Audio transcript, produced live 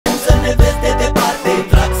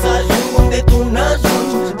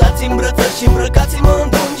și îmbrăcați-mă în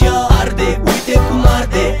dungea. Arde, uite cum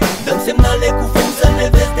arde, dăm semnale cu fum să ne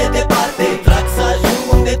vezi de departe. Trag să ajung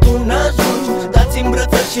unde tu n-ajungi, dați-mi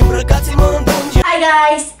brățări și îmbrăcați-mă în dungea. Hi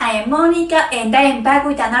guys, I am Monica and I am back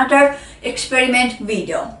with another experiment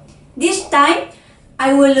video. This time I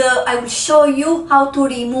will show you how to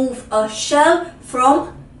remove a shell from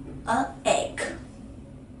an egg.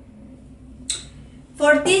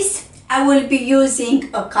 For this I will be using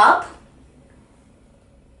a cup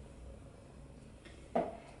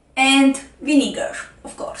and vinegar,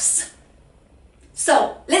 of course. So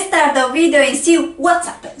let's start the video and see what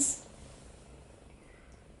happens.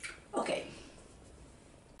 Okay.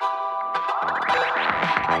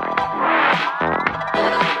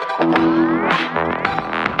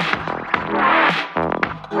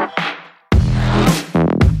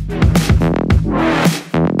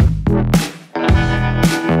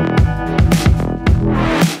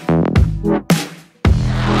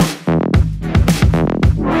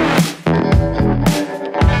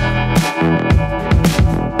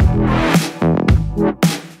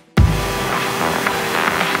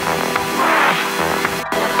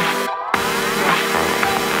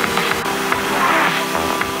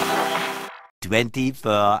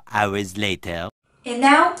 "24 hours later." And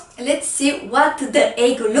now let's see what the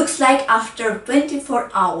egg looks like after 24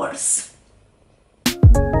 hours.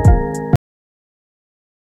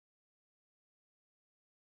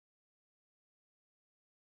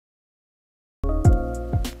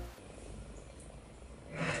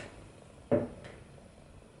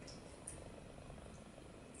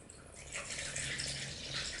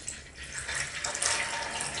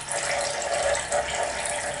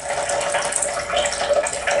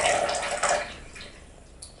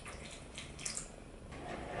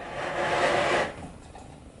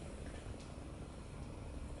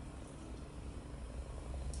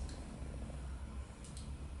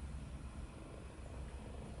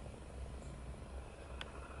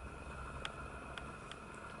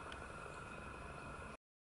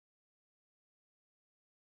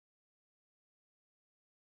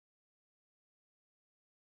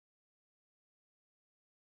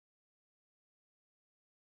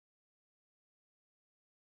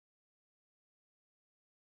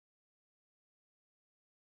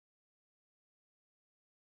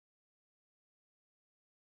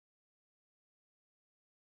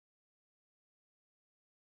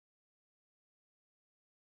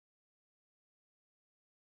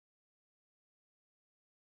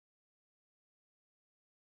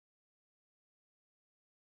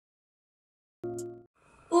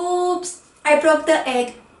 Oops, I broke the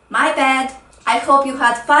egg. My bad. I hope you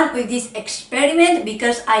had fun with this experiment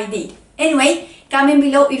because I did. Anyway, comment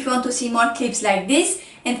below if you want to see more clips like this,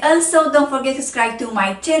 and also don't forget to subscribe to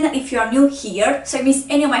my channel if you are new here so you miss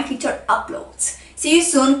any of my future uploads. See you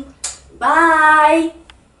soon. Bye!